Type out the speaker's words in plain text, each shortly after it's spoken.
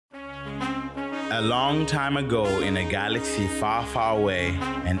A long time ago, in a galaxy far, far away,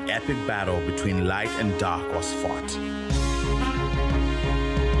 an epic battle between light and dark was fought.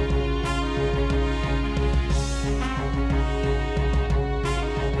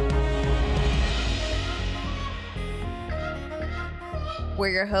 We're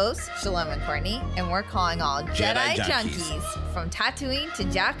your hosts, Shalom and Courtney, and we're calling all Jedi Junkies. Junkies from Tatooine to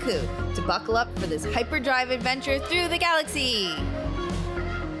Jakku to buckle up for this hyperdrive adventure through the galaxy.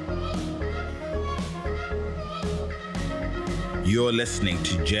 You're listening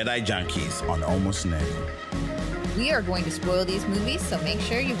to Jedi Junkies on Almost Nerdy. We are going to spoil these movies, so make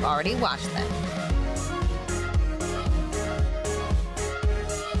sure you've already watched them.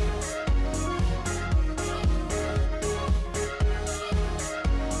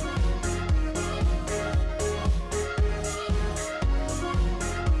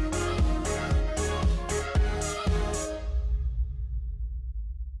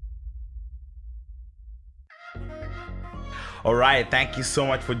 All right, thank you so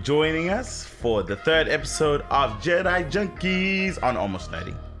much for joining us for the third episode of Jedi Junkies on Almost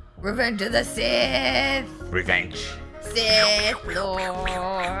Nerdy. Revenge of the Sith! Revenge. Sith Lords!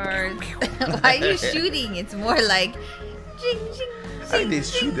 Why are you shooting? It's more like... Jing, jing, I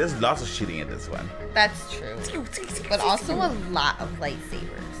think there's lots of shooting in this one. That's true. But also a lot of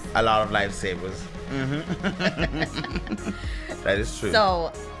lightsabers. A lot of lightsabers. That is true.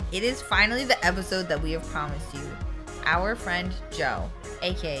 So, it is finally the episode that we have promised you. Our friend Joe,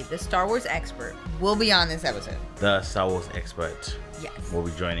 aka the Star Wars expert, will be on this episode. The Star Wars expert Yes. will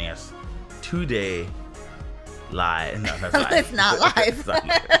be joining us today live. No, that's live. It's not live. It's not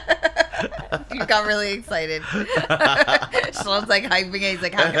live. You got really excited. Shalom's like hyping it. He's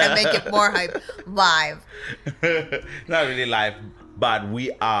like, how can I make it more hype? Live. Not really live, but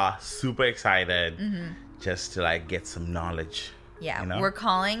we are super excited just to like get some knowledge. Yeah, you know? We're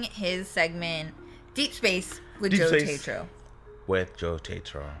calling his segment Deep Space with Deep Joe Space. Tatro. With Joe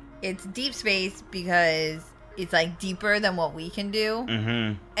Tatro. It's deep space because it's like deeper than what we can do.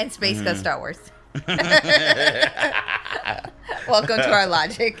 And space because Star Wars. Welcome to our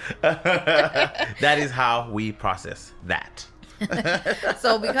logic. That is how we process that.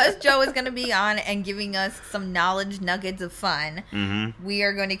 So because Joe is going to be on and giving us some knowledge nuggets of fun, we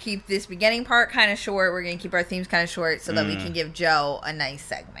are going to keep this beginning part kind of short. We're going to keep our themes kind of short so that we can give Joe a nice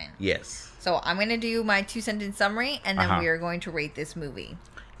segment. Yes. So I'm going to do my 2-sentence summary, and then we are going to rate this movie.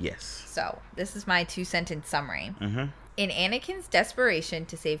 Yes. So this is my 2-sentence summary. In Anakin's desperation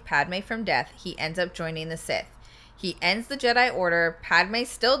to save Padme from death, he ends up joining the Sith. He ends the Jedi Order, Padme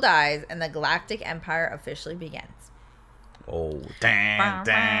still dies, and the Galactic Empire officially begins. Oh, I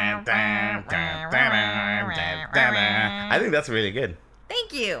think that's really good.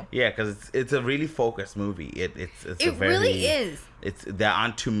 Thank you. Yeah, because it's a really focused movie. It's It a very, really is. There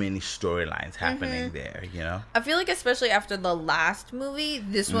aren't too many storylines happening there. You know. I feel like especially after the last movie,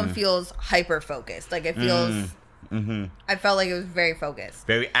 this one feels hyper focused. Like it feels. I felt like it was very focused.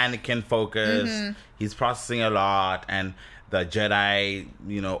 Very Anakin focused. He's processing a lot, and the Jedi,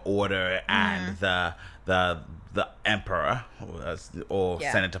 Order and the Emperor or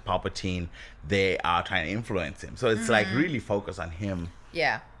Senator Palpatine, they are trying to influence him. So it's like really focused on him.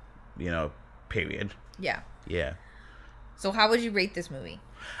 Yeah. Period. Yeah. Yeah. So how would you rate this movie?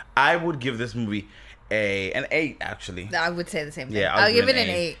 I would give this movie an 8, actually. I would say the same thing. Yeah, I'll give it an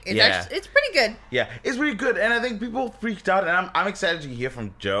 8. It's pretty good. Yeah, it's really good, and I think people freaked out, and I'm excited to hear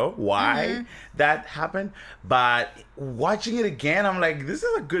from Joe why that happened. But watching it again, I'm like, this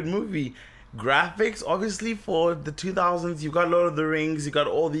is a good movie. Graphics, obviously, for the 2000s, you got Lord of the Rings, you got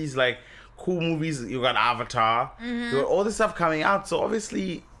all these like cool movies, you got Avatar, you got all this stuff coming out. So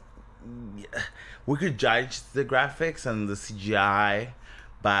obviously, we could judge the graphics and the CGI.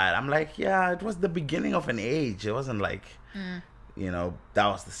 But I'm like, yeah, it was the beginning of an age. It wasn't like, that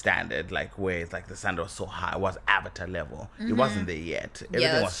was the standard, like where it's like the standard was so high. It was Avatar level. It wasn't there yet.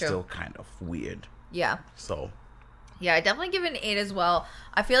 Everything was still kind of weird. Yeah. So. Yeah, I definitely give it an 8 as well.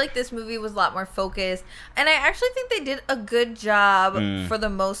 I feel like this movie was a lot more focused. And I actually think they did a good job for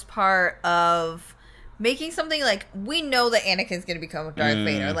the most part of making something like, we know that Anakin's going to become Darth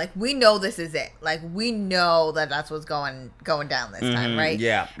Vader. Like, we know this is it. Like, we know that that's what's going down this time, right?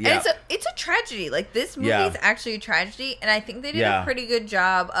 Yeah. And it's a tragedy. Like, this movie is actually a tragedy. And I think they did a pretty good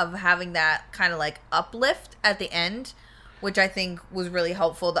job of having that kind of, like, uplift at the end, which I think was really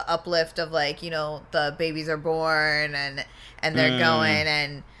helpful. The uplift of, like, the babies are born and they're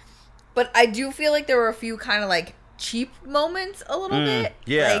going. But I do feel like there were a few kind of, like, cheap moments a little bit.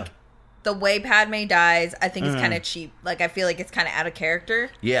 Yeah. Like, the way Padme dies, I think is kind of cheap. Like, I feel like it's kind of out of character.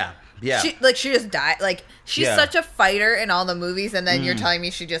 Yeah. She just died. Like, she's such a fighter in all the movies, and then you're telling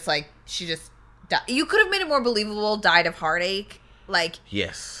me she just You could have made it more believable. Died of heartache. Like,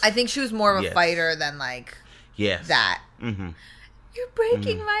 yes, I think she was more of a fighter than like, that. Mm-hmm. You're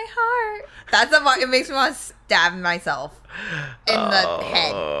breaking my heart. That's it makes me want to stab myself in the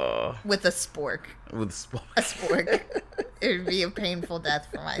head with a spork. With a spork. It would be a painful death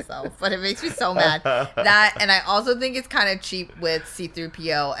for myself, but it makes me so mad. That, and I also think it's kind of cheap with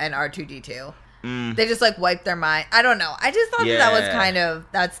C-3PO and R2-D2. They just like wipe their mind. I don't know. I just thought that was kind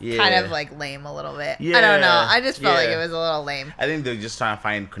of like lame a little bit. I don't know. I just felt like it was a little lame. I think they're just trying to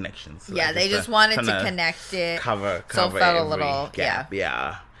find connections. Yeah, like, they just wanted to connect it. Cover so it felt a little gap.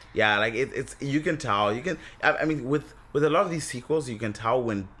 Yeah. Like it's you can tell. I mean, with a lot of these sequels, you can tell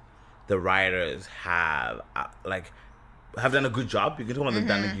when the writers have done a good job. You can tell when they've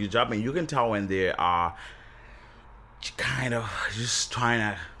done a good job, and you can tell when they are kind of just trying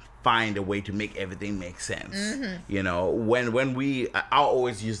to find a way to make everything make sense. You know, when I'll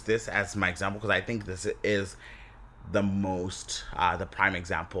always use this as my example because I think this is the most the prime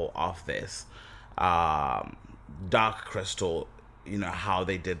example of this. Dark Crystal, you know, how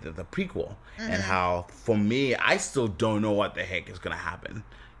they did the prequel and how, for me, I still don't know what the heck is gonna happen.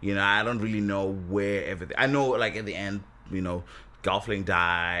 You know, I don't really know where everything. I know, like, at the end, you know, Gelfling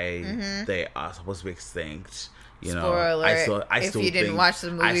died. They are supposed to be extinct. You know, spoiler alert, if you didn't watch the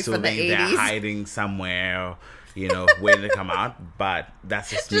movie from the 80s. They're hiding somewhere, you know, waiting to come out. But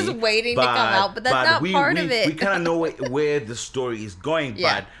that's just me. Waiting to come out, but that's not part of it. We kind of know where the story is going,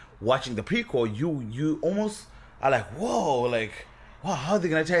 but watching the prequel, you almost are like, whoa, like, wow, how are they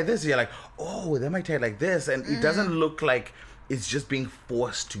going to tell this? You're like, oh, they might tell it like this. And it doesn't look like it's just being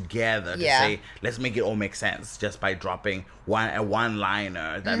forced together to say, let's make it all make sense just by dropping a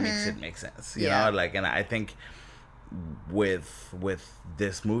one-liner that makes it make sense. You know, like, and I think with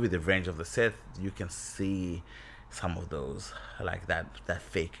this movie, The Revenge of the Sith, you can see some of those, like that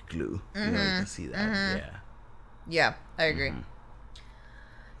fake glue. You know, you can see that. Yeah, I agree.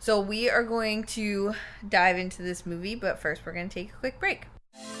 So we are going to dive into this movie, but first we're going to take a quick break.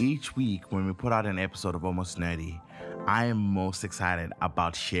 Each week when we put out an episode of Almost Nerdy, I am most excited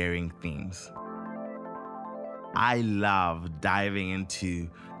about sharing themes. I love diving into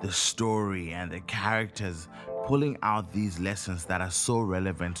the story and the characters, pulling out these lessons that are so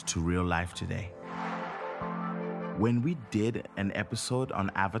relevant to real life today. When we did an episode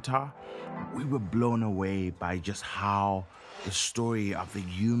on Avatar, we were blown away by just how the story of the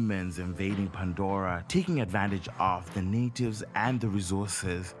humans invading Pandora, taking advantage of the natives and the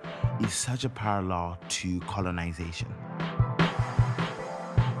resources, is such a parallel to colonization.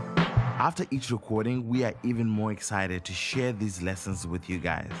 After each recording, we are even more excited to share these lessons with you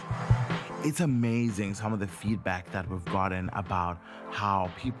guys. It's amazing some of the feedback that we've gotten about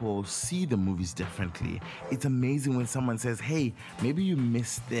how people see the movies differently. It's amazing when someone says, hey, maybe you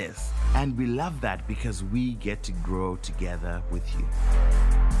missed this. And we love that because we get to grow together with you.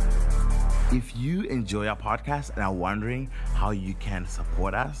 If you enjoy our podcast and are wondering how you can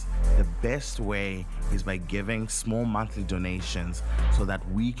support us, the best way is by giving small monthly donations so that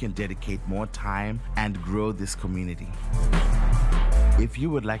we can dedicate more time and grow this community. If you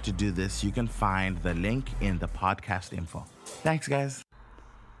would like to do this, you can find the link in the podcast info. Thanks, guys.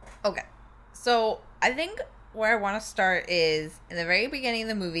 Okay, so I think where I want to start is in the very beginning of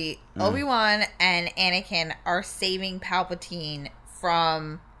the movie, Obi-Wan and Anakin are saving Palpatine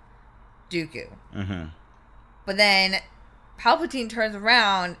from Dooku. But then Palpatine turns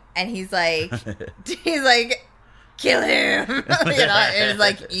around and he's like, kill him. You know, it's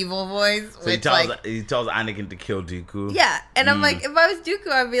like evil voice. So he tells Anakin to kill Dooku. Yeah, and I'm like, if I was Dooku,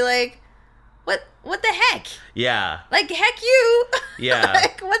 I'd be like, what the heck? Yeah. Like, heck you. Yeah.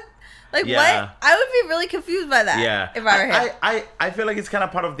 Like, what? Like, what? I would be really confused by that. Yeah. If I were him. I feel like it's kind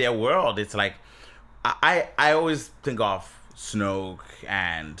of part of their world. It's like, I always think of Snoke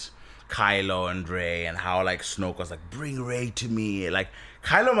and Kylo and Rey and how, like, Snoke was like, bring Rey to me. Like,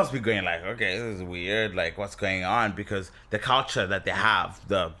 Kylo must be going like, okay, this is weird. Like, what's going on? Because the culture that they have,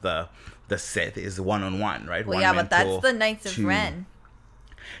 the Sith, is one-on-one, right? Well, yeah, but that's the Knights of Ren.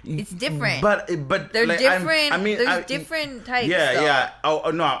 It's different. But they're like, different. There's different types. Yeah.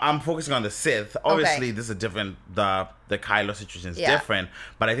 Oh no, I'm focusing on the Sith. Obviously, this is different. The Kylo situation is different.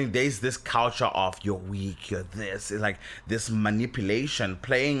 But I think there's this culture of you're weak, you're this. It's like this manipulation,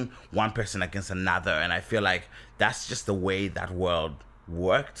 playing one person against another, and I feel like that's just the way that world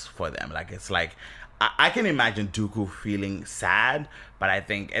worked for them. Like, it's like I can imagine Dooku feeling sad, but I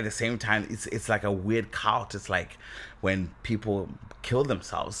think at the same time it's like a weird cult. It's like when people kill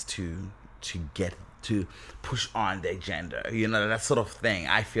themselves to get to push on the agenda, that sort of thing.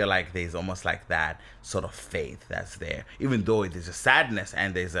 I feel like there's almost like that sort of faith that's there, even though there's a sadness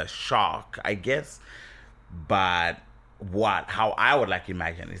and there's a shock, I guess. But how I would like to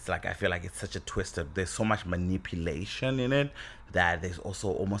imagine, it's like, I feel like it's such a twisted, there's so much manipulation in it that there's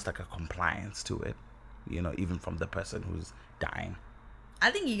also almost like a compliance to it, even from the person who's dying.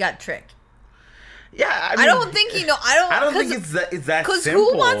 I think he got tricked. Yeah, I don't think I don't think it's that simple. Because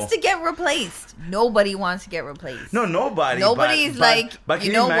who wants to get replaced? Nobody wants to get replaced. No, nobody. Nobody's but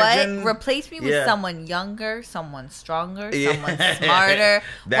you know what? Replace me with Yeah. someone younger, someone stronger, someone smarter.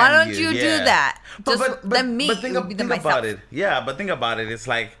 Why don't you do that? Than me. But think about it. Yeah, but think about it. It's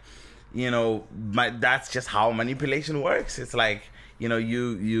like, that's just how manipulation works. It's like, you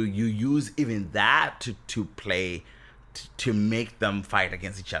use even that to play. To make them fight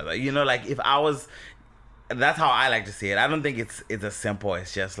against each other, like if I was, that's how I like to see it. I don't think it's as simple.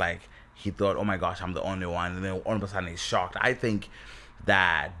 It's just like he thought, oh my gosh, I'm the only one, and then all of a sudden he's shocked. I think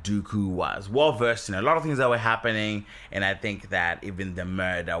that Dooku was well versed in a lot of things that were happening, and I think that even the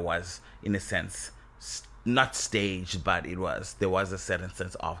murder was, in a sense, not staged, but there was a certain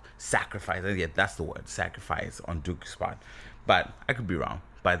sense of sacrifice. And yeah, that's the word, sacrifice on Dooku's part. But I could be wrong.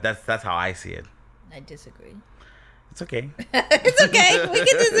 But that's how I see it. I disagree. It's okay. It's okay. We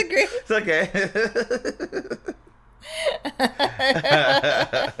can disagree. It's okay.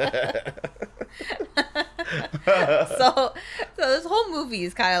 So this whole movie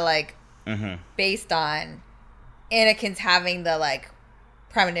is kind of like based on Anakin's having the like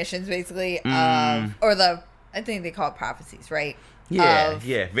premonitions, basically, I think they call it prophecies, right? Yeah,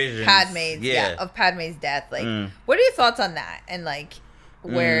 visions. Padme's, of Padme's death. Like, what are your thoughts on that, and like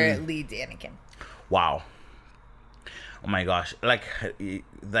where it leads Anakin? Wow. Oh my gosh, like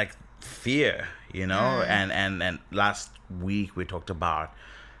fear, and last week we talked about,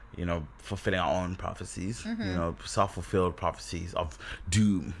 fulfilling our own prophecies, self-fulfilled prophecies of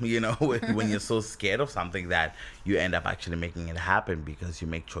doom, when you're so scared of something that you end up actually making it happen because you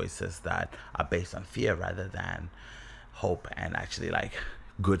make choices that are based on fear rather than hope and actually like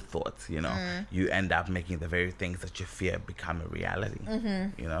good thoughts, you end up making the very things that you fear become a reality,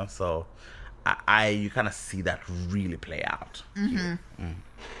 so you kind of see that really play out here.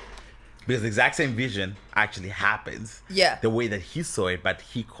 Because the exact same vision actually happens. Yeah. The way that he saw it, but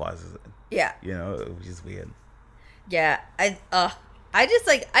he causes it. Yeah. Which is weird. Yeah. I just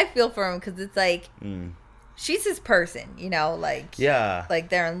like, I feel for him because it's like, she's his person, like. Yeah. Like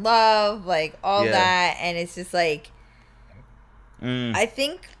they're in love, like all that. And it's just like, I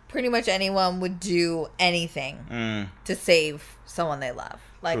think pretty much anyone would do anything to save someone they love.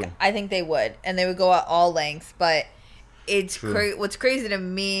 Like, true. I think they would. And they would go at all lengths. But it's what's crazy to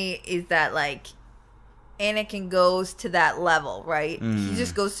me is that, like, Anakin goes to that level, right? He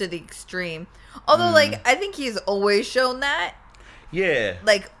just goes to the extreme. Although, like, I think he's always shown that. Yeah.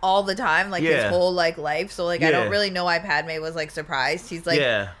 Like, all the time. Like, his whole, like, life. So, like, I don't really know why Padme was, like, surprised. He's,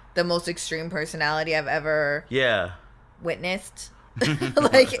 like, the most extreme personality I've ever witnessed.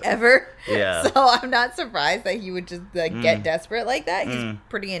 Like ever. Yeah. So I'm not surprised that he would just like get desperate like that. He's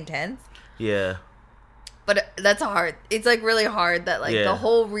pretty intense. Yeah. But that's hard. It's like really hard that like the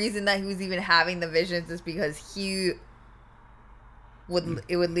whole reason that he was even having the visions is because it would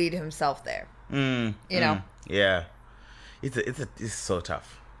lead himself there. You know? Yeah. It's so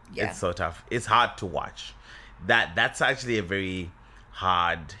tough. Yeah. It's so tough. It's hard to watch. That's actually a very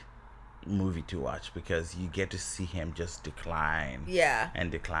hard movie to watch because you get to see him just decline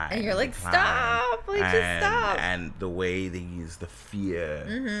and you're like stop, like just stop. And the way they use the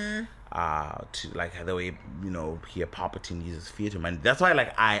fear to like the way here Palpatine uses fear to man. That's why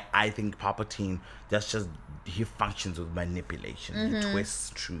like I think Palpatine he functions with manipulation. He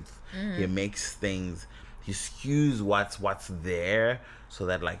twists truth. He makes things, he skews what's there so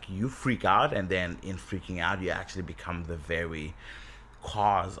that like you freak out, and then in freaking out you actually become the very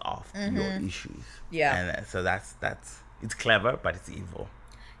cause of your issues. Yeah. And so that's it's clever, but it's evil.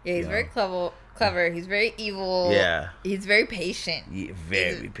 Yeah, he's very clever. He's very evil. Yeah. He's very patient. Yeah,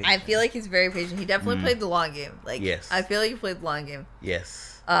 very patient. I feel like he's very patient. He definitely played the long game. Like, yes. I feel like he played the long game.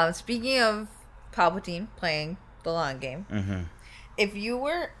 Yes. Speaking of Palpatine playing the long game, if you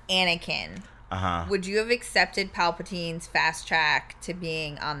were Anakin, would you have accepted Palpatine's fast track to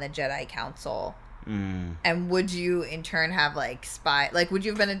being on the Jedi Council? And would you in turn have like would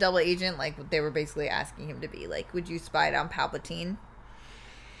you have been a double agent like they were basically asking him to be? Like, would you spy on Palpatine?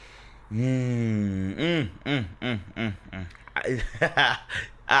 I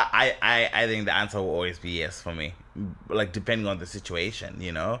think the answer will always be yes for me. Like, depending on the situation,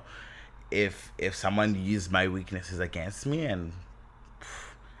 if someone used my weaknesses against me, and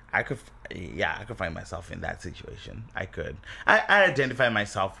I could find myself in that situation. I could. I identify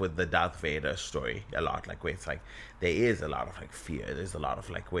myself with the Darth Vader story a lot, like where it's like there is a lot of like fear. There's a lot of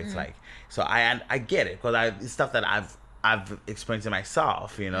like where it's like, so I get it because it's stuff that I've experienced it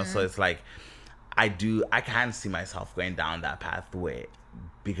myself, you know. So it's like I can see myself going down that pathway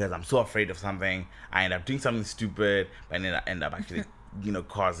because I'm so afraid of something. I end up doing something stupid, but then I end up actually, you know,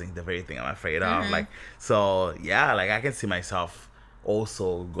 causing the very thing I'm afraid of. Like, so yeah, like I can see myself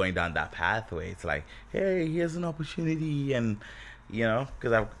also going down that pathway. It's like, hey, here's an opportunity, and you know,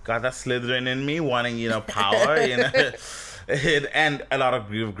 because I've got that Slytherin in me wanting, you know, power, you know, and a lot of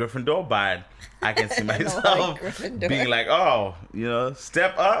Gryffindor, but I can see myself being like, oh, you know,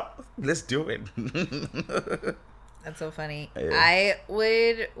 step up, let's do it. That's so funny. Yeah. I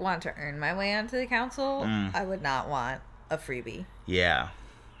would want to earn my way onto the council. I would not want a freebie. Yeah.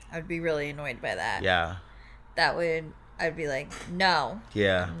 I'd be really annoyed by that. Yeah. I'd be like, no.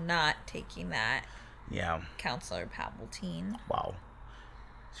 Yeah. I'm not taking that. Yeah. Counselor Palpatine. Wow.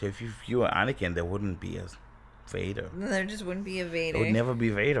 So if you were Anakin, there wouldn't be a Vader. There just wouldn't be a Vader. There would never be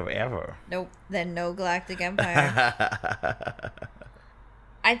Vader, ever. Nope. Then no Galactic Empire.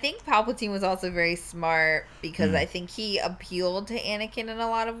 I think Palpatine was also very smart because I think he appealed to Anakin in a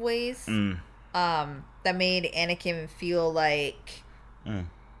lot of ways. That made Anakin feel like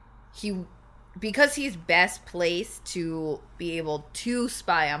because he's best placed to be able to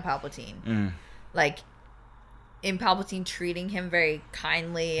spy on Palpatine. Like, in Palpatine treating him very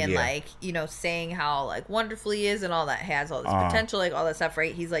kindly and like, you know, saying how like wonderful he is and all that, has all this potential, like all that stuff,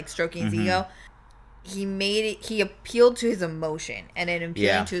 right? He's like stroking his ego. He appealed to his emotion, and in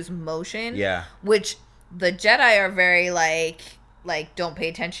appealing to his emotion, which the Jedi are very like don't pay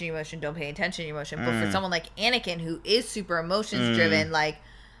attention to your emotion, don't pay attention to your emotion. But for someone like Anakin, who is super emotions driven, like,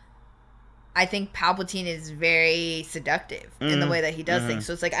 I think Palpatine is very seductive in the way that he does things.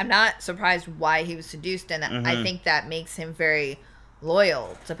 So it's like, I'm not surprised why he was seduced, and I think that makes him very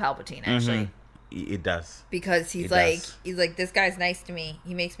loyal to Palpatine, actually. It does. Because he's like, this guy's nice to me.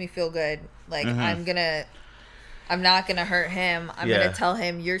 He makes me feel good. Like, I'm not gonna hurt him. I'm gonna tell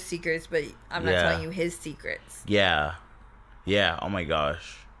him your secrets, but I'm not telling you his secrets. Yeah. Yeah. Oh my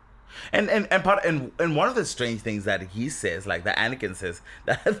gosh. And one of the strange things that he says, like that Anakin says,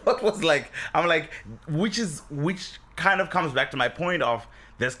 that I thought was like, I'm like, which kind of comes back to my point of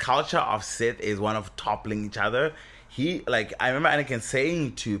this culture of Sith is one of toppling each other. He, like, I remember Anakin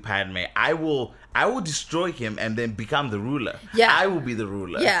saying to Padme, I will destroy him and then become the ruler. Yeah. I will be the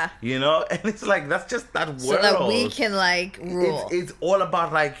ruler. Yeah. You know? And it's like, that's just that world. So that we can, like, rule. It's all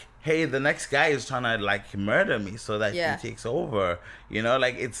about, like, hey, the next guy is trying to, like, murder me so that he takes over. You know?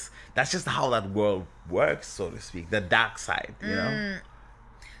 Like, that's just how that world works, so to speak. The dark side, you know?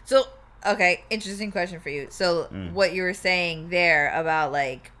 So, okay, interesting question for you. So, what you were saying there about,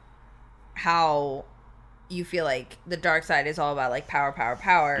 like, how you feel like the dark side is all about like power.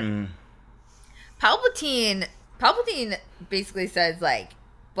 Palpatine basically says like,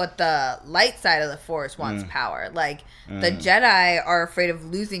 but the light side of the Force wants power. Like the Jedi are afraid of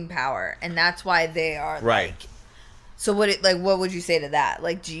losing power, and that's why they are like. So what would you say to that?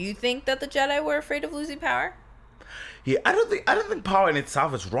 Like, do you think that the Jedi were afraid of losing power? Yeah, I don't think power in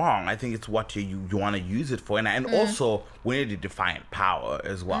itself is wrong. I think it's what you want to use it for, and also we need to define power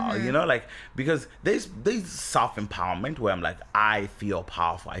as well. You know, like, because there's self-empowerment where I'm like, I feel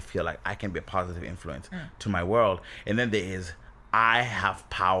powerful. I feel like I can be a positive influence to my world, and then there is I have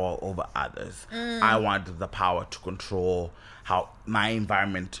power over others. I want the power to control how my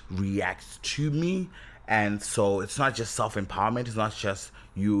environment reacts to me, and so it's not just self-empowerment. It's not just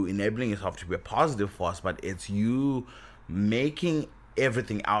you enabling yourself to be a positive force, but it's you making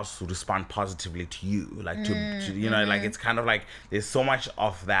everything else to respond positively to you, like to you know, like it's kind of like there's so much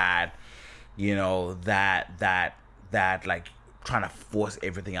of that, you know, that like trying to force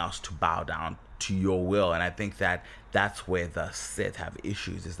everything else to bow down to your will. And I think that that's where the Sith have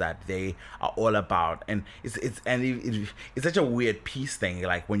issues, is that they are all about, and it's such a weird peace thing.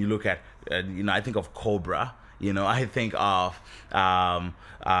 Like when you look at you know, I think of Cobra. You know, I think of the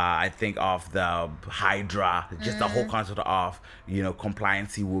Hydra, just the whole concept of, you know,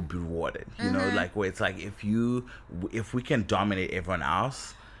 compliancy will be rewarded. You know, like where it's like if we can dominate everyone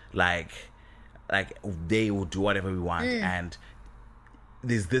else, like they will do whatever we want, and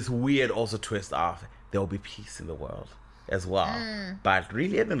there's this weird also twist of there will be peace in the world as well. But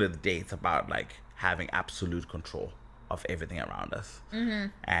really, at the end of the day, it's about like having absolute control of everything around us,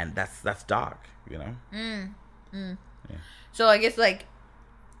 and that's dark. You know. So I guess like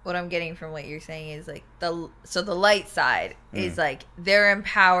what I'm getting from what you're saying is like the light side is like they're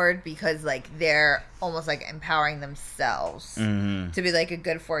empowered because like they're almost like empowering themselves to be like a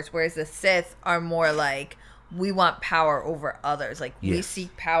good force, whereas the Sith are more like we want power over others, like we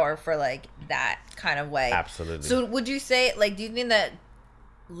seek power for like that kind of way. Absolutely. So would you say like, do you think that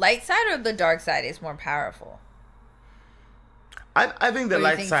light side or the dark side is more powerful? I think the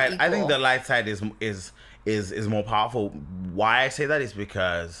light side. I think the light side is more powerful. Why I say that is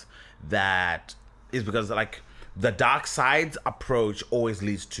because like the dark side's approach always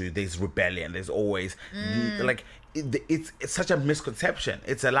leads to there's rebellion. There's always like it's such a misconception.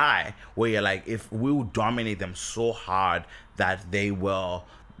 It's a lie where you're like, if we will dominate them so hard that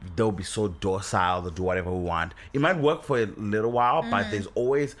they'll be so docile to do whatever we want. It might work for a little while, but there's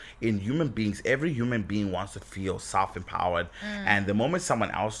always, in human beings, every human being wants to feel self-empowered. And the moment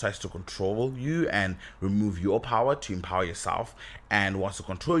someone else tries to control you and remove your power to empower yourself and wants to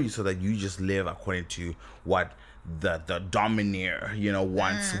control you so that you just live according to what the domineer,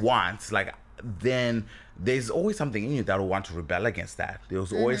 wants, like, then there's always something in you that will want to rebel against that.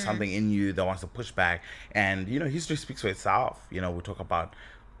 There's always something in you that wants to push back. And, history speaks for itself. We talk about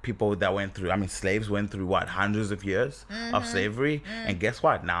people that went through, slaves went through hundreds of years of slavery. And guess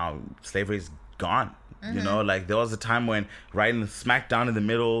what? Now slavery is gone. Like there was a time when right in smack down in the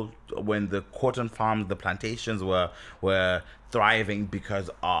middle, when the cotton farms, the plantations were thriving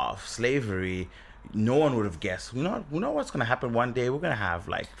because of slavery. No one would have guessed. We know what's gonna happen one day. We're gonna have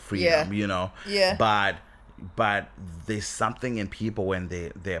like freedom, Yeah. But there's something in people when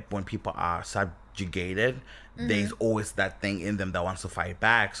when people are subjugated. There's always that thing in them that wants to fight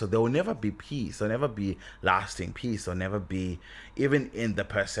back. So there will never be peace. There'll never be lasting peace. There'll never be, even in the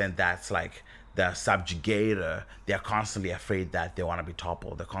person that's like the subjugator, they're constantly afraid that they want to be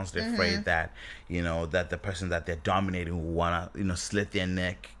toppled. They're constantly afraid that, that the person that they're dominating will want to, slit their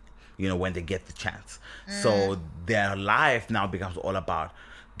neck, when they get the chance. So their life now becomes all about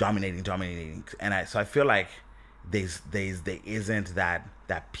dominating. And so I feel like there isn't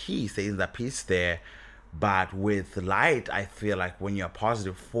that peace. There isn't that peace there. But with light, I feel like when you're a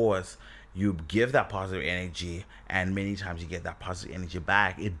positive force, you give that positive energy, and many times you get that positive energy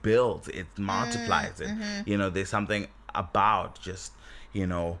back. It builds, it multiplies it. There's something about just,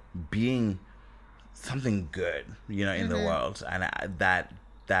 being something good, in the world, and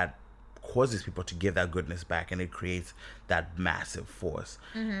that causes people to give that goodness back, and it creates that massive force.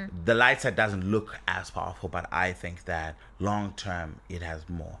 The light side doesn't look as powerful, but I think that long term it has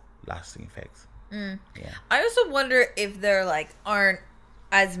more lasting effects. Yeah. I also wonder if there aren't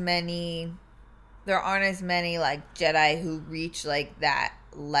as many like Jedi who reach like that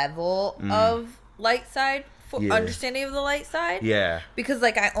level of light side understanding of the light side. Yeah. Because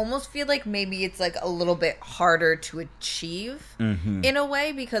like I almost feel like maybe it's like a little bit harder to achieve in a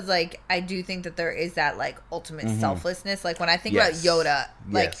way, because like I do think that there is that like ultimate selflessness. Like when I think about Yoda,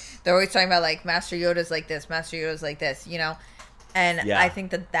 like they're always talking about like Master Yoda's like this, Master Yoda's like this, and I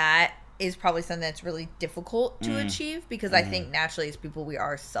think that is probably something that's really difficult to achieve, because I think naturally as people we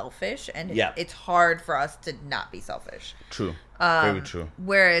are selfish, and it's hard for us to not be selfish. True. Very true.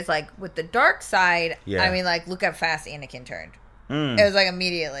 Whereas like with the dark side, I mean, like look how fast Anakin turned. It was like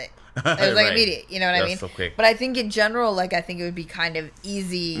immediately. It was like immediate. You know what I mean? So quick. But I think in general, like I think it would be kind of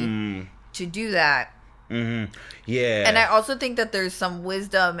easy to do that. Yeah. And I also think that there's some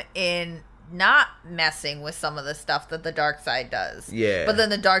wisdom in not messing with some of the stuff that the dark side does. Yeah. But then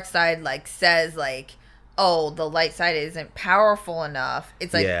the dark side like says like, oh, the light side isn't powerful enough.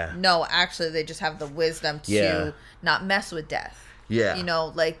 It's like, no, actually they just have the wisdom to not mess with death. Yeah.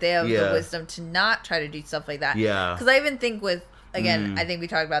 Like they have the wisdom to not try to do stuff like that. Yeah. Because I even think with, again, I think we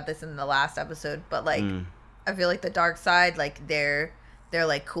talked about this in the last episode, but like I feel like the dark side, like their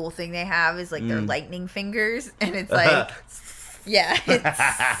like cool thing they have is like their lightning fingers, and it's like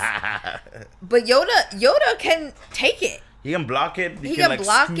but Yoda can take it. He can block it. He can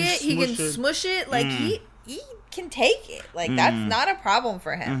block it. He can smush it. Like he can take it. Like that's not a problem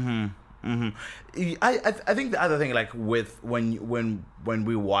for him. I think the other thing, like with when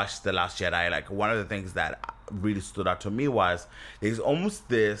we watched The Last Jedi, like one of the things that really stood out to me was there's almost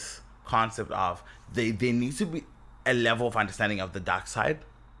this concept of there needs to be a level of understanding of the dark side.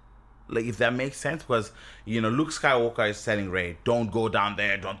 Like, if that makes sense, because, Luke Skywalker is telling Rey, don't go down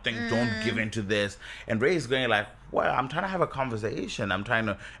there, don't give into this. And Rey is going like, well, I'm trying to have a conversation.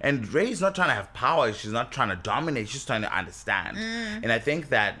 And Rey is not trying to have power. She's not trying to dominate. She's trying to understand. And I think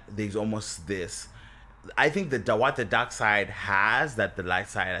that there's almost this, I think that what the dark side has that the light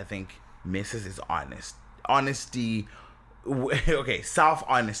side, I think, misses is honesty okay,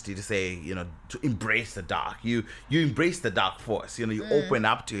 self-honesty to say, to embrace the dark. You embrace the dark force. You open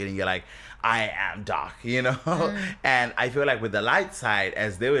up to it and you're like, I am dark, And I feel like with the light side,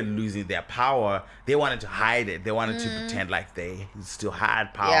 as they were losing their power, they wanted to hide it. They wanted to pretend like they still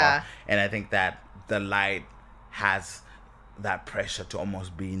had power. Yeah. And I think that the light has that pressure to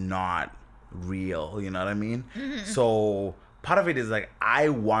almost be not real, you know what I mean? So part of it is like, I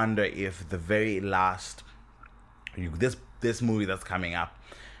wonder if the very last, this movie that's coming up,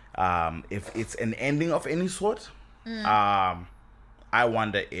 if it's an ending of any sort, I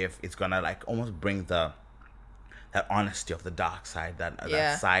wonder if it's gonna like almost bring that honesty of the dark side,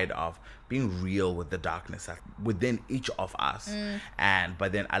 that side of being real with the darkness within each of us,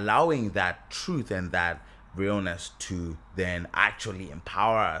 but then allowing that truth and that realness to then actually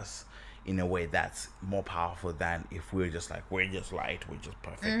empower us in a way that's more powerful than if we're just like, we're just light, we're just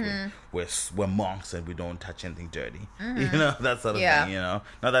perfect, we're monks and we don't touch anything dirty, that sort of thing. Not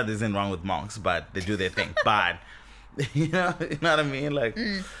that there's anything wrong with monks, but they do their thing. But you know what I mean? Like,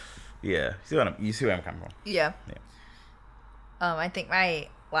 yeah, you see where I'm coming from? Yeah. I think my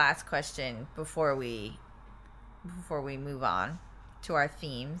last question before we move on to our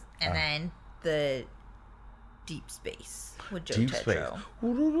themes, and then the deep space with Joe Tetreault.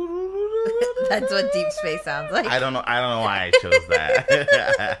 That's what deep space sounds like. I don't know why I chose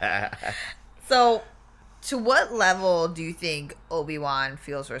that. So, to what level do you think Obi-Wan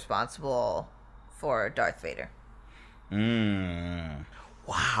feels responsible for Darth Vader?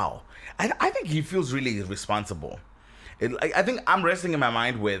 Wow. I think he feels really responsible. I think I'm wrestling in my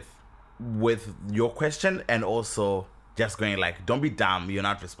mind with your question, and also just going like, don't be dumb, you're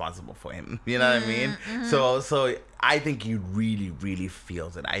not responsible for him. You know what I mean? So I think he really, really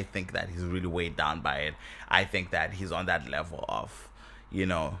feels it. I think that he's really weighed down by it. I think that he's on that level of,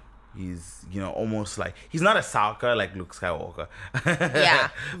 he's almost like, he's not a sulker like Luke Skywalker. Yeah,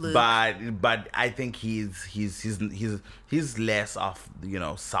 Luke. But I think he's less of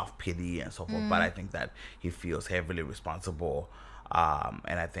self-pity and so forth. But I think that he feels heavily responsible,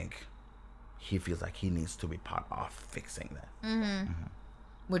 and I think he feels like he needs to be part of fixing that.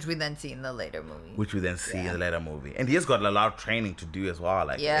 Which we then see in the later movie. And he has got a lot of training to do as well.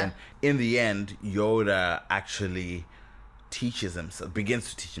 Like, in the end, Yoda actually begins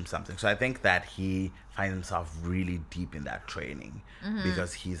to teach him something. So I think that he finds himself really deep in that training,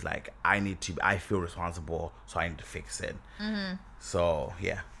 because he's like, I feel responsible, so I need to fix it. So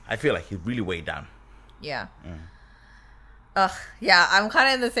yeah, I feel like he's really weighed down. Yeah. Yeah, I'm kind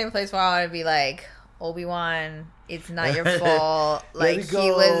of in the same place where I want to be like, Obi-Wan, it's not your fault. Like,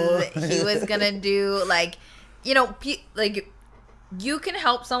 he was gonna do, like, you can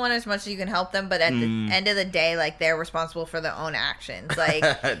help someone as much as you can help them, but at the end of the day, like, they're responsible for their own actions. Like,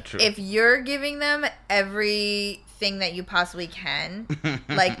 if you're giving them everything that you possibly can,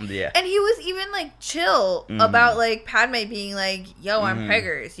 like, and he was even, like, chill about, like, Padme being like, yo, I'm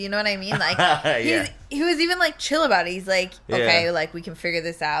preggers. You know what I mean? Like, he was even, like, chill about it. He's like, okay, like, we can figure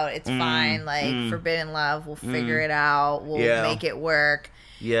this out. It's fine. Like, forbidden love. We'll figure it out. We'll make it work.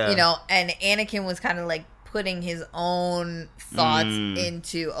 Yeah. And Anakin was kind of, like, putting his own thoughts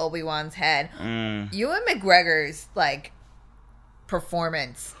into Obi-Wan's head. Ewan McGregor's, like,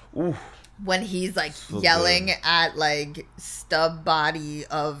 performance when he's, like, so yelling at, like, stub body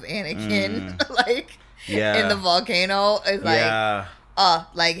of Anakin, like, in the volcano is, like,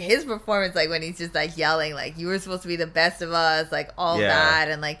 like, his performance, like, when he's just, like, yelling, like, you were supposed to be the best of us, like, all that,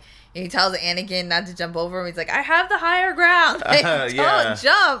 and, like, and he tells Anakin not to jump over him. He's like, I have the higher ground. Like, don't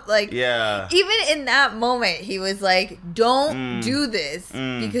jump. Like, even in that moment, he was like, don't do this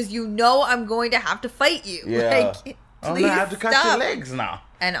because I'm going to have to fight you. Like, I'm going to have to cut your legs now.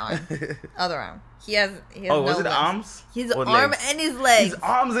 And arm. Other arm. He has no was it legs. Arms? His arm legs? And his legs. His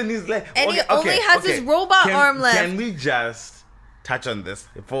arms and his legs. And he only has his robot arm left. Can we just touch on this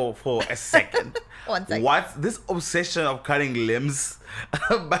for a second? 1 second. What's this obsession of cutting limbs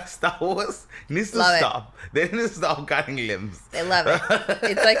by Star Wars needs to stop. They need to stop cutting limbs. They love it.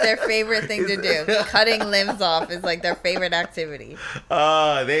 It's like their favorite thing to do. Cutting limbs off is like their favorite activity.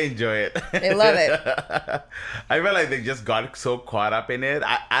 Oh, they enjoy it. They love it. I feel like they just got so caught up in it.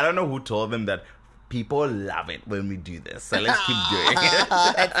 I don't know who told them that people love it when we do this. So let's keep doing it.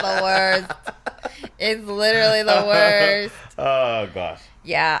 It's the worst. It's literally the worst. Oh, gosh.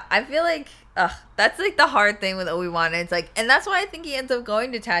 Yeah, I feel like that's like the hard thing with Obi-Wan. It's like, and that's why I think he ends up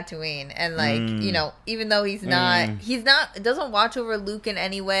going to Tatooine, and like even though he's not doesn't watch over Luke in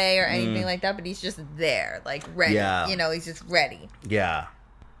any way or anything like that, but he's just there, like ready. He's just ready. Yeah.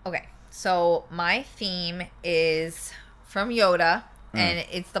 Okay, so my theme is from Yoda, and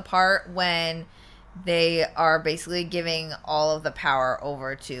it's the part when they are basically giving all of the power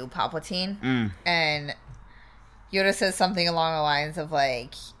over to Palpatine. And Yoda says something along the lines of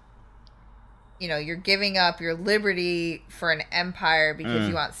like, you know, you're giving up your liberty for an empire because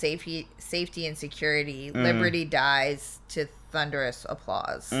you want safety and security. Liberty dies to thunderous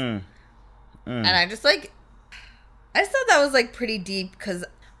applause. And I just thought that was like pretty deep, because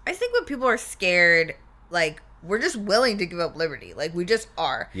I think when people are scared, like, we're just willing to give up liberty. Like, we just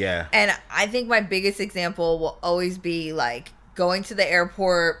are. Yeah. And I think my biggest example will always be like going to the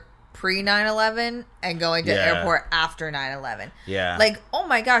airport pre 9/11 and going to the airport after 9/11. Yeah. Like, oh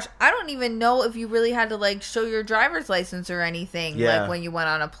my gosh, I don't even know if you really had to like show your driver's license or anything like when you went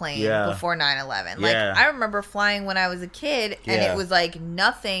on a plane before 9/11. Like, I remember flying when I was a kid and it was like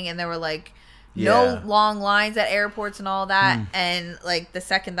nothing, and there were like no long lines at airports and all that. And like the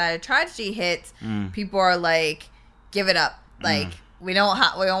second that a tragedy hits, people are like, give it up. Like, we don't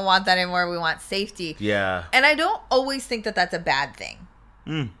want that anymore. We want safety. Yeah. And I don't always think that that's a bad thing.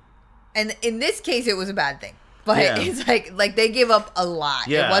 And in this case, it was a bad thing. But it's like they give up a lot.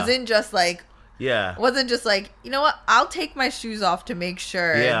 Yeah. It wasn't just like, it wasn't just like, you know what, I'll take my shoes off to make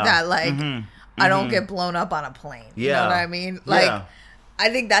sure that like I don't get blown up on a plane. You know what I mean? Like, I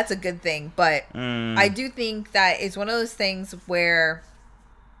think that's a good thing. But I do think that it's one of those things where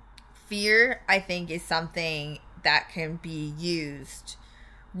fear, I think, is something that can be used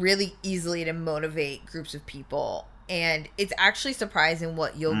really easily to motivate groups of people. And it's actually surprising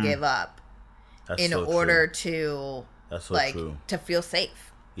what you'll give up in order to to feel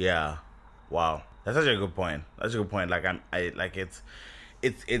safe. Yeah. Wow. That's such a good point. That's a good point. Like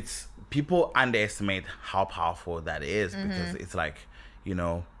it's people underestimate how powerful that is, because it's like, you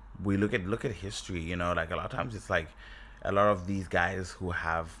know, we look at history, you know, like a lot of times it's like a lot of these guys who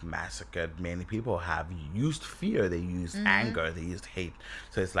have massacred many people have used fear, they used anger, they used hate.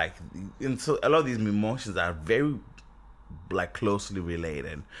 So it's like, and so a lot of these emotions are very like closely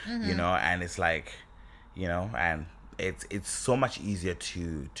related, you know, and it's like, you know, and it's so much easier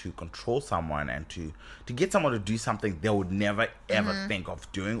to control someone and to get someone to do something they would never ever think of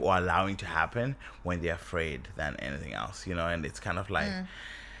doing or allowing to happen when they're afraid than anything else, you know. And it's kind of like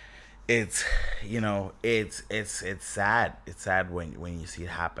it's, you know, it's sad. It's sad when you see it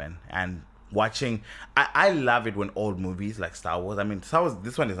happen. And watching, I love it when old movies like Star Wars, I mean, Star Wars,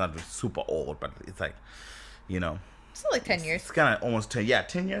 this one is not super old, but it's like, you know, it's like 10 years. It's kind of almost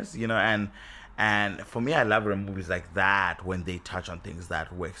 10 years, you know. And for me, I love it in movies like that when they touch on things that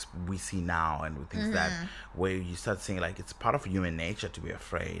we see now, and things that where you start seeing like it's part of human nature to be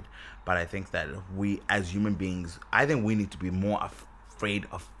afraid. But I think that we as human beings, I think we need to be more afraid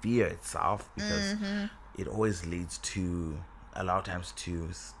of fear itself, because it always leads to a lot of times to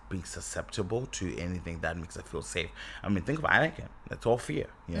being susceptible to anything that makes us feel safe. I mean, think of Anakin. That's all fear.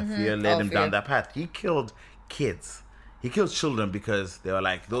 You know, fear led him down that path. He killed kids. He killed children because they were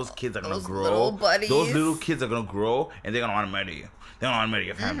like, those kids are going to grow. Little buddies. Those little kids are going to grow, and they're going to want to murder you. They're going to want to murder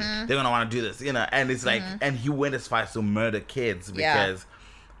your family. They're going to want to do this, you know. And it's like, and he went as far as to murder kids because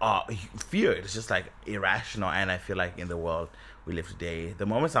fear. It's just like irrational. And I feel like in the world we live today, the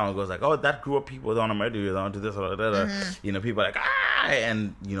moment someone goes like, oh, that group of people don't want to murder you, they don't want to do this or that, you know, people are like, ah,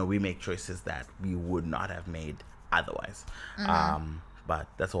 and you know, we make choices that we would not have made otherwise. But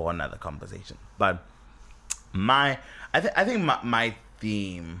that's all another conversation. But I think my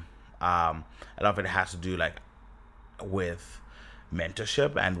theme, a lot of it has to do like with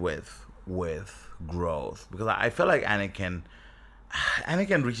mentorship and with growth, because I feel like Anakin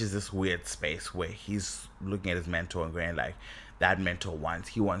reaches this weird space where he's looking at his mentor and going like, that mentor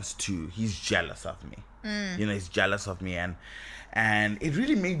he's jealous of me. You know, he's jealous of me, and it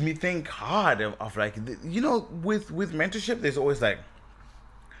really made me think hard of like, you know, with mentorship, there's always like,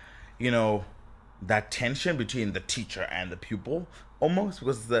 you know, that tension between the teacher and the pupil, almost,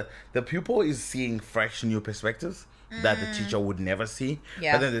 because the pupil is seeing fresh new perspectives that the teacher would never see.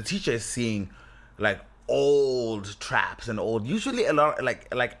 But then the teacher is seeing like old traps and usually a lot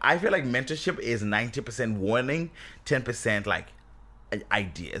like I feel like mentorship is 90% warning, 10% like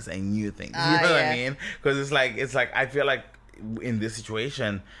ideas and new things. You know what I mean? Because it's like I feel like in this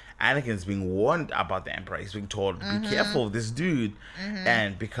situation, Anakin's being warned about the Emperor. He's being told, be careful of this dude.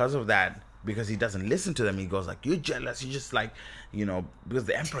 And because of that, because he doesn't listen to them, he goes like, you're jealous, you just like, you know, because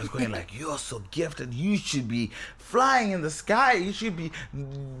the Emperor's going like, you're so gifted, you should be flying in the sky, you should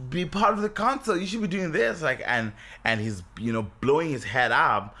be part of the council, you should be doing this, like, and he's, you know, blowing his head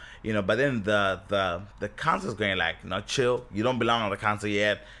up, you know. But then the council's going like, no, chill, you don't belong on the council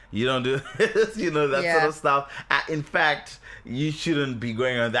yet, You don't do this, that sort of stuff. In fact, you shouldn't be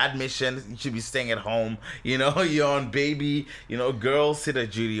going on that mission. You should be staying at home. You're on baby, girl sitter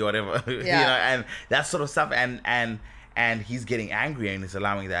duty or whatever. And that sort of stuff. And he's getting angry and he's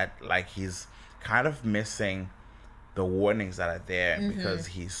allowing that, like, he's kind of missing the warnings that are there because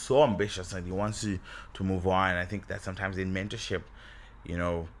he's so ambitious and he wants to move on. And I think that sometimes in mentorship,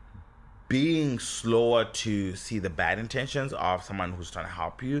 being slower to see the bad intentions of someone who's trying to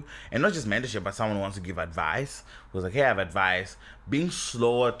help you, and not just mentorship, but someone who wants to give advice, who's like, hey, I have advice. Being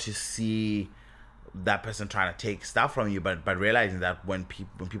slower to see that person trying to take stuff from you, but realizing that when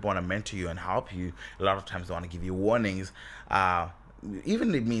people want to mentor you and help you, a lot of times they want to give you warnings.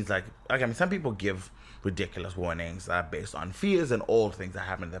 Even it means like, some people give ridiculous warnings based on fears and old things that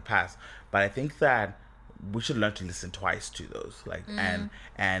happened in the past. But I think that we should learn to listen twice to those,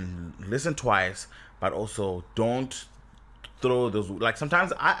 and listen twice, but also don't throw those. Like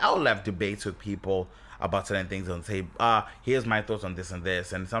sometimes I'll have debates with people about certain things and say, here's my thoughts on this and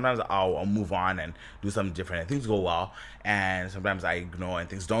this, and sometimes I'll move on and do something different and things go well, and sometimes I ignore and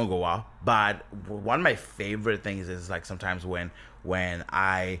things don't go well. But one of my favorite things is like sometimes when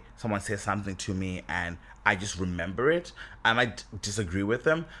someone says something to me and I just remember it. I might disagree with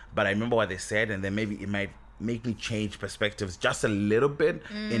them, but I remember what they said, and then maybe it might make me change perspectives just a little bit,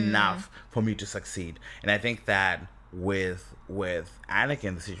 enough for me to succeed. And I think that with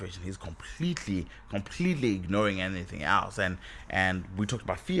Anakin, the situation, he's completely ignoring anything else. And we talked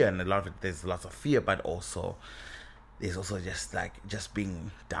about fear, and there's lots of fear, but also there's also just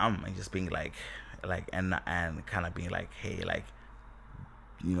being dumb and just being like and kind of being like, hey, like,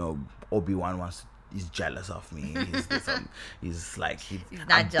 Obi-Wan he's jealous of me. He's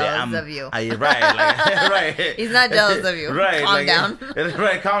not jealous of you. Right, right. He's not jealous of you. Right, calm down.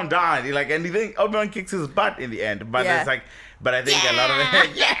 Right, calm down. And you think Obi-Wan kicks his butt in the end, but it's like, but I think a lot of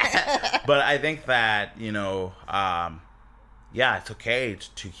it, But I think that it's okay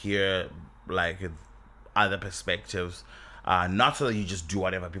to hear like other perspectives, not so that you just do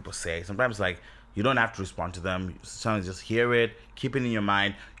whatever people say. Sometimes like, you don't have to respond to them. Sometimes just hear it, keep it in your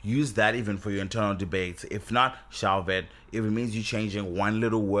mind, use that even for your internal debates. If not, shelve it. If it means you changing one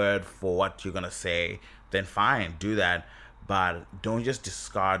little word for what you're going to say, then fine, do that. But don't just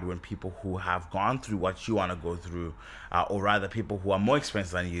discard when people who have gone through what you want to go through, or rather people who are more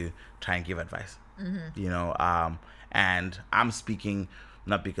experienced than you, try and give advice. And I'm speaking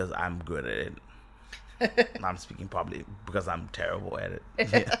not because I'm good at it. I'm speaking probably because I'm terrible at it.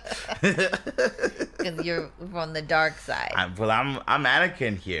 Because you're from the dark side. I'm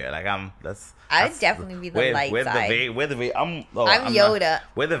Anakin here. Like I'd definitely be the light side. I'm Yoda.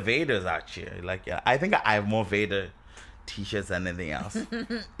 We're the Vaders out here. Like I think I have more Vader t-shirts than anything else.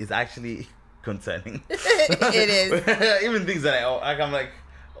 It's actually concerning. It is. Even things that I'm like,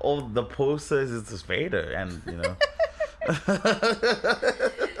 the posters is just Vader, and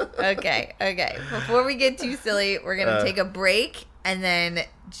Okay. Before we get too silly, we're going to take a break, and then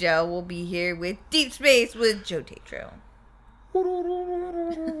Joe will be here with Deep Space with Joe Tatro.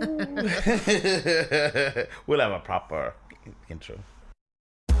 We'll have a proper intro.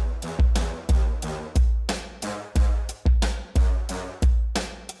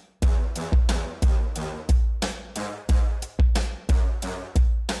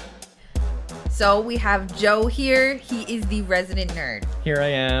 So we have Joe here. He is the resident nerd. Here I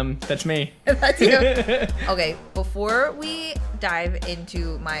am. That's me. That's you. Okay, before we dive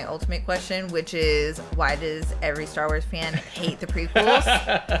into my ultimate question, which is why does every Star Wars fan hate the prequels?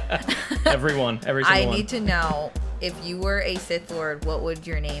 Every single one. I need to know, if you were a Sith Lord, what would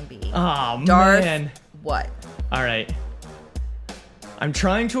your name be? Oh, Darth man. What? All right. I'm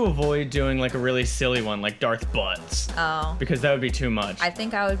trying to avoid doing like a really silly one, like Darth Butts. Oh. Because that would be too much. I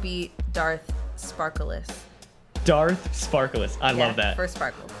think I would be Darth Sparkleless. Darth Sparkleless. I love that. For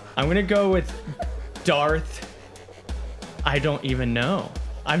Sparkle. I'm going to go with Darth. I don't even know.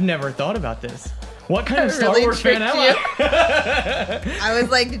 I've never thought about this. What kind of Star Wars fan am I? I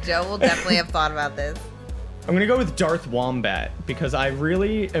was like, Joe will definitely have thought about this. I'm going to go with Darth Wombat because I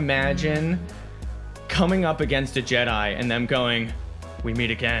really imagine coming up against a Jedi and them going, "We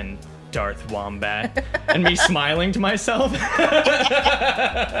meet again, Darth Wombat," and me smiling to myself. Like,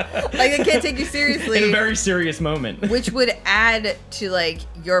 I can't take you seriously. In a very serious moment. Which would add to, like,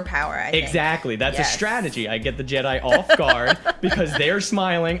 your power, I think. Exactly. That's a strategy. I get the Jedi off guard because they're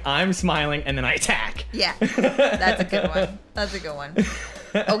smiling, I'm smiling, and then I attack. Yeah. That's a good one.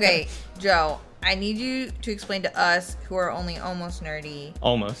 Okay, Joe, I need you to explain to us, who are only almost nerdy,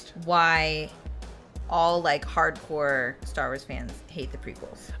 why all like hardcore Star Wars fans hate the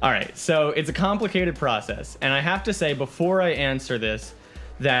prequels. All right, so it's a complicated process, and I have to say before I answer this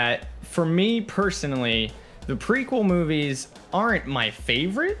that for me personally, the prequel movies aren't my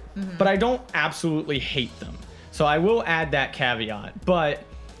favorite, but I don't absolutely hate them. So I will add that caveat. But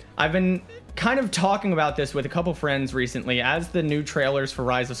I've been kind of talking about this with a couple friends recently. As the new trailers for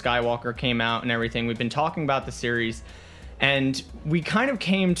Rise of Skywalker came out and everything, we've been talking about the series. And we kind of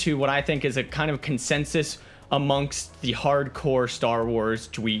came to what I think is a kind of consensus amongst the hardcore Star Wars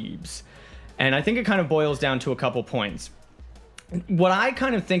dweebs. And I think it kind of boils down to a couple points. What I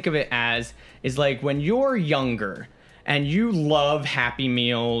kind of think of it as is like when you're younger and you love Happy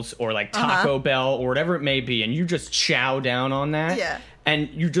Meals or like Taco Bell or whatever it may be, and you just chow down on that. Yeah. And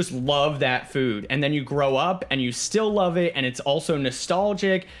you just love that food. And then you grow up and you still love it. And it's also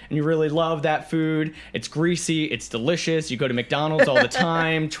nostalgic. And you really love that food. It's greasy. It's delicious. You go to McDonald's all the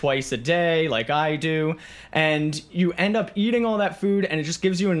time, twice a day, like I do. And you end up eating all that food. And it just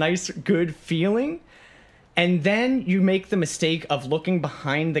gives you a nice, good feeling. And then you make the mistake of looking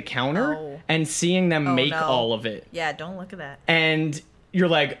behind the counter and seeing them make all of it. Yeah, don't look at that. And you're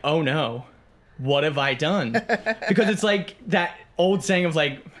like, oh no, what have I done? Because it's like that old saying of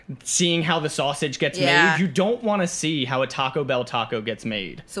like seeing how the sausage gets made. You don't want to see how a Taco Bell taco gets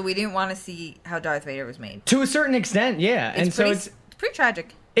made. So we didn't want to see how Darth Vader was made. To a certain extent, yeah. It's pretty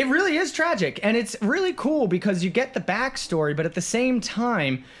tragic. It really is tragic. And it's really cool because you get the backstory, but at the same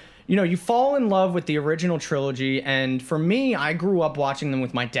time, you know, you fall in love with the original trilogy. And for me, I grew up watching them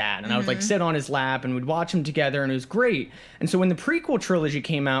with my dad. And I would like sit on his lap and we'd watch them together. And it was great. And so when the prequel trilogy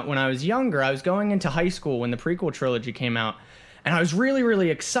came out when I was younger, I was going into high school when the prequel trilogy came out. And I was really, really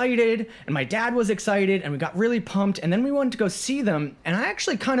excited, and my dad was excited, and we got really pumped, and then we wanted to go see them, and I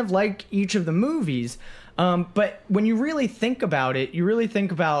actually kind of like each of the movies, but when you really think about it, you really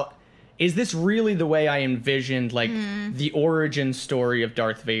think about, is this really the way I envisioned, like, the origin story of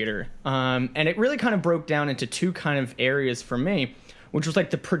Darth Vader? And it really kind of broke down into two kind of areas for me, which was, like,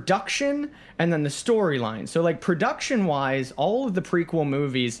 the production and then the storyline. So, like, production-wise, all of the prequel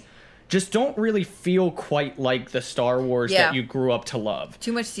movies just don't really feel quite like the Star Wars that you grew up to love.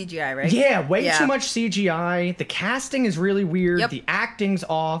 Too much CGI, right? Yeah, way too much CGI. The casting is really weird. The acting's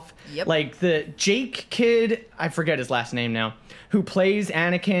off. Like the Jake kid, I forget his last name now, who plays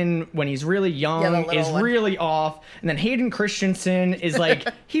Anakin when he's really young is really off. And then Hayden Christensen is like,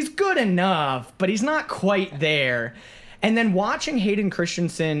 he's good enough, but he's not quite there. And then watching Hayden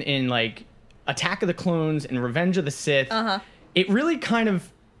Christensen in like Attack of the Clones and Revenge of the Sith, it really kind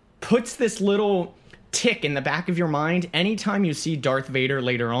of puts this little tick in the back of your mind anytime you see Darth Vader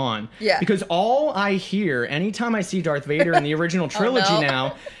later on. Yeah. Because all I hear anytime I see Darth Vader in the original trilogy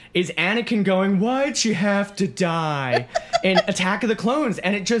now is Anakin going, why'd you have to die? in Attack of the Clones.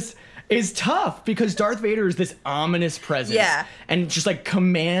 And it just is tough because Darth Vader is this ominous presence. Yeah. And just like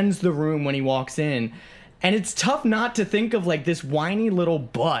commands the room when he walks in. And it's tough not to think of like this whiny little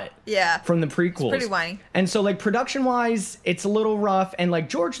butt from the prequels. It's pretty whiny. And so like production-wise, it's a little rough. And like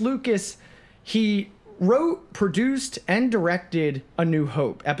George Lucas, he wrote, produced, and directed A New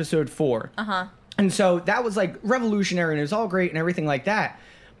Hope, Episode 4. And so that was like revolutionary and it was all great and everything like that.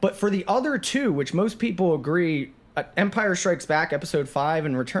 But for the other two, which most people agree, Empire Strikes Back, Episode 5,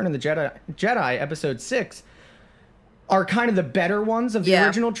 and Return of the Jedi, Episode 6, are kind of the better ones of the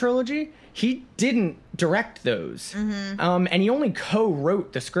original trilogy. He didn't direct those. And he only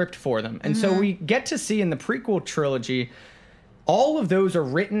co-wrote the script for them. And so we get to see in the prequel trilogy, all of those are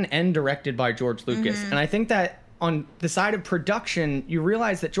written and directed by George Lucas. And I think that on the side of production, you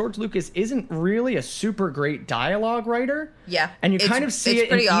realize that George Lucas isn't really a super great dialogue writer. And you kind of see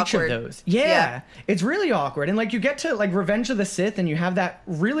it in each of those. It's really awkward. And like you get to like Revenge of the Sith and you have that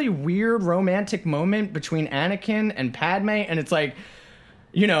really weird romantic moment between Anakin and Padme. And it's like,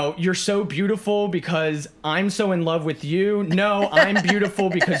 you know, you're so beautiful because I'm so in love with you. No, I'm beautiful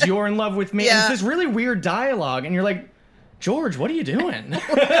because you're in love with me. And it's this really weird dialogue. And you're like, George, what are you doing?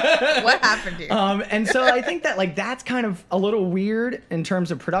 What happened to you? And so I think that like that's kind of a little weird in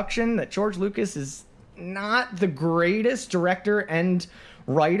terms of production, that George Lucas is not the greatest director and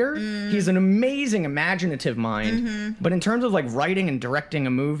writer. He's an amazing imaginative mind, but in terms of like writing and directing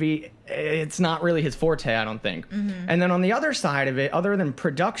a movie, it's not really his forte, I don't think. And then on the other side of it, other than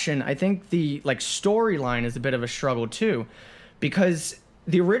production, I think the like storyline is a bit of a struggle too, because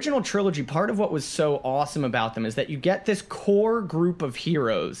the original trilogy, part of what was so awesome about them is that you get this core group of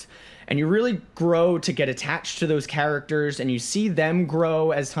heroes and you really grow to get attached to those characters and you see them grow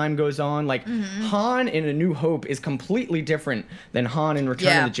as time goes on. Like Han in A New Hope is completely different than Han in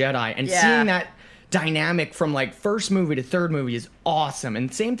Return of the Jedi. And seeing that dynamic from like first movie to third movie is awesome.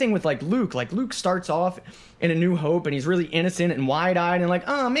 And same thing with like Luke. Like Luke starts off in A New Hope and he's really innocent and wide-eyed and like,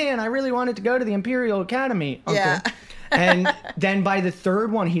 oh man, I really wanted to go to the Imperial Academy, Uncle. And then by the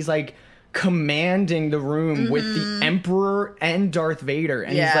third one, he's like commanding the room with the Emperor and Darth Vader.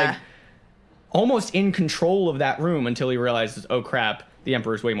 And he's like almost in control of that room until he realizes, oh crap, the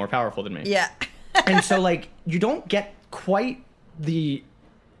Emperor's way more powerful than me. Yeah. And so like you don't get quite the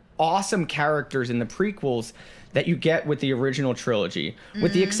awesome characters in the prequels that you get with the original trilogy,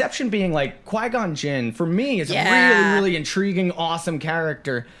 with the exception being like Qui-Gon Jinn for me is a really, really intriguing, awesome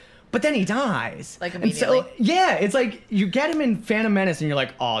character, but then he dies. Like immediately. And so, yeah, it's like you get him in Phantom Menace and you're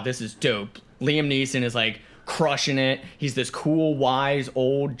like, oh, this is dope. Liam Neeson is like crushing it. He's this cool, wise,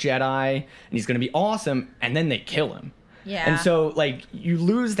 old Jedi, and he's going to be awesome, and then they kill him. Yeah. And so like you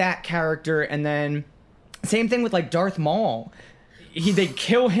lose that character, and then same thing with like Darth Maul. They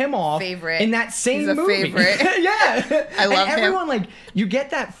kill him off in that same movie. Favorite. Yeah. I love and everyone, like, you get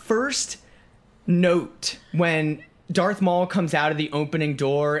that first note when Darth Maul comes out of the opening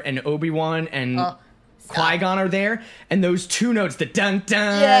door and Obi-Wan and Qui-Gon are there, and those two notes, the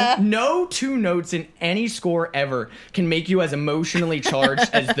dun-dun. Yeah. No two notes in any score ever can make you as emotionally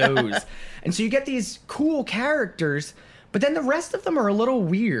charged as those. And so you get these cool characters, but then the rest of them are a little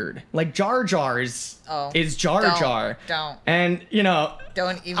weird. Like Jar Jar is Jar Jar. Don't. And, you know,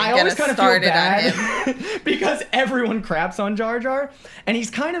 don't even I get always us kind of feel started bad on him. because everyone craps on Jar Jar. And he's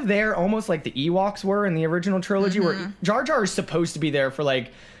kind of there almost like the Ewoks were in the original trilogy, where Jar Jar is supposed to be there for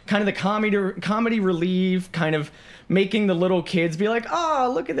like kind of the comedy relief, kind of making the little kids be like,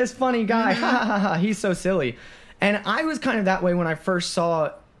 oh, look at this funny guy. Ha ha ha, he's so silly. And I was kind of that way when I first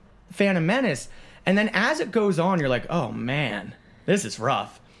saw Phantom Menace. And then as it goes on, you're like, oh man, this is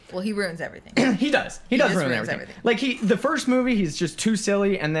rough. Well, he ruins everything. He does. He does ruin everything. Like the first movie, he's just too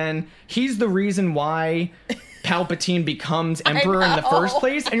silly, and then he's the reason why Palpatine becomes Emperor in the first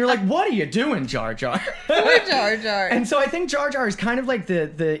place. And you're like, what are you doing, Jar Jar? Poor Jar Jar. And so I think Jar Jar is kind of like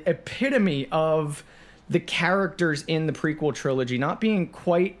the epitome of the characters in the prequel trilogy not being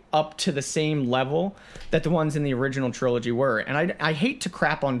quite up to the same level that the ones in the original trilogy were. And I hate to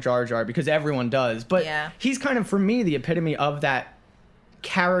crap on Jar Jar because everyone does, but he's kind of, for me, the epitome of that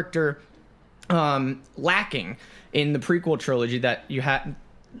character lacking in the prequel trilogy that you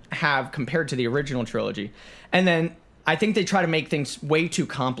have compared to the original trilogy. And then I think they try to make things way too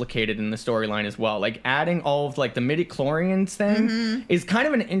complicated in the storyline as well. Like adding all of like the midichlorians thing is kind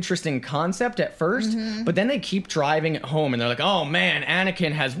of an interesting concept at first, but then they keep driving it home and they're like, oh man,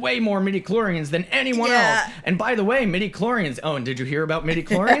 Anakin has way more midichlorians than anyone else. And by the way, midichlorians, oh, and did you hear about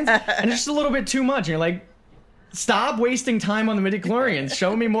midichlorians? And it's just a little bit too much. And you're like, stop wasting time on the midichlorians.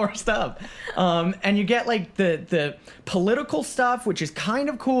 Show me more stuff. And you get like the political stuff, which is kind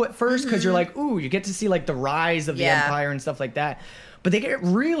of cool at first because you're like, ooh, you get to see like the rise of the Empire and stuff like that. But they get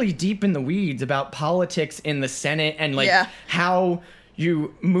really deep in the weeds about politics in the Senate and like how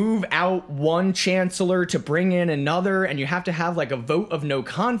you move out one chancellor to bring in another, and you have to have like a vote of no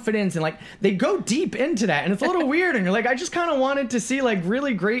confidence, and like they go deep into that, and it's a little weird, and you're like, I just kind of wanted to see like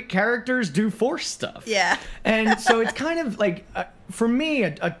really great characters do Force stuff. Yeah. And so it's kind of like for me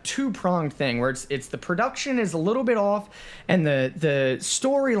a two-pronged thing where it's the production is a little bit off and the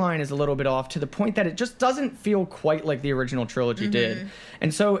storyline is a little bit off to the point that it just doesn't feel quite like the original trilogy did.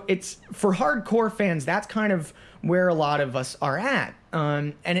 And so it's, for hardcore fans, that's kind of where a lot of us are at.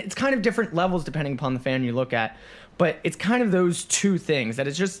 And it's kind of different levels depending upon the fan you look at. But it's kind of those two things that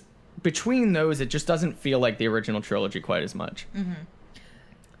it's just, between those, it just doesn't feel like the original trilogy quite as much.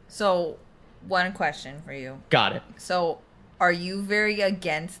 So, one question for you. Got it. So, are you very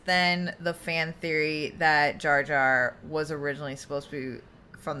against, then, the fan theory that Jar Jar was originally supposed to be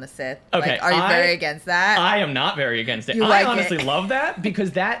from the Sith? Okay, like, are you very against that? I am not very against it. I honestly love that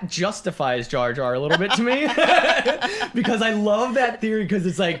because that justifies Jar Jar a little bit to me. Because I love that theory because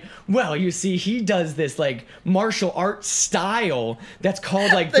it's like, well, you see, he does this like martial arts style that's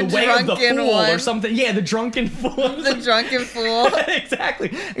called like the way of the fool or something. Yeah, the drunken fool. The drunken fool. Exactly.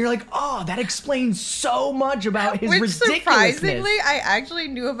 And you're like, oh, that explains so much about his ridiculousness. Surprisingly, I actually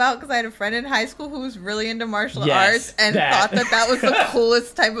knew about because I had a friend in high school who was really into martial arts and thought that was the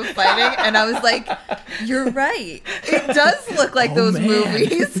coolest type of fighting, and I was like, you're right, it does look like those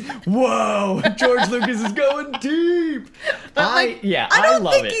movies. Whoa, George Lucas is going deep. I don't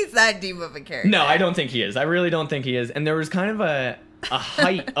love think it. He's that deep of a character. No, I don't think he is. I really don't think he is. And there was kind of a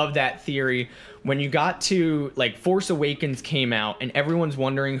height of that theory when you got to like Force Awakens came out and everyone's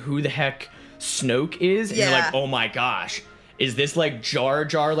wondering who the heck Snoke is, and you're like, oh my gosh, is this like Jar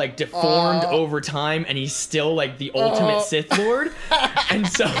Jar like deformed over time and he's still like the ultimate Sith Lord? And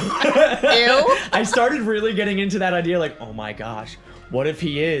so I started really getting into that idea like, oh my gosh, what if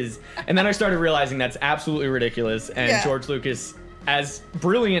he is? And then I started realizing that's absolutely ridiculous, and George Lucas as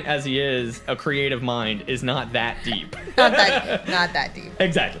brilliant as he is, a creative mind is not that deep. Not that deep.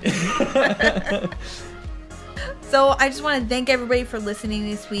 Exactly. So I just want to thank everybody for listening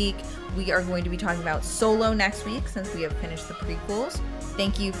this week. We are going to be talking about Solo next week since we have finished the prequels.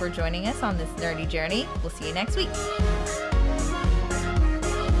 Thank you for joining us on this nerdy journey. We'll see you next week.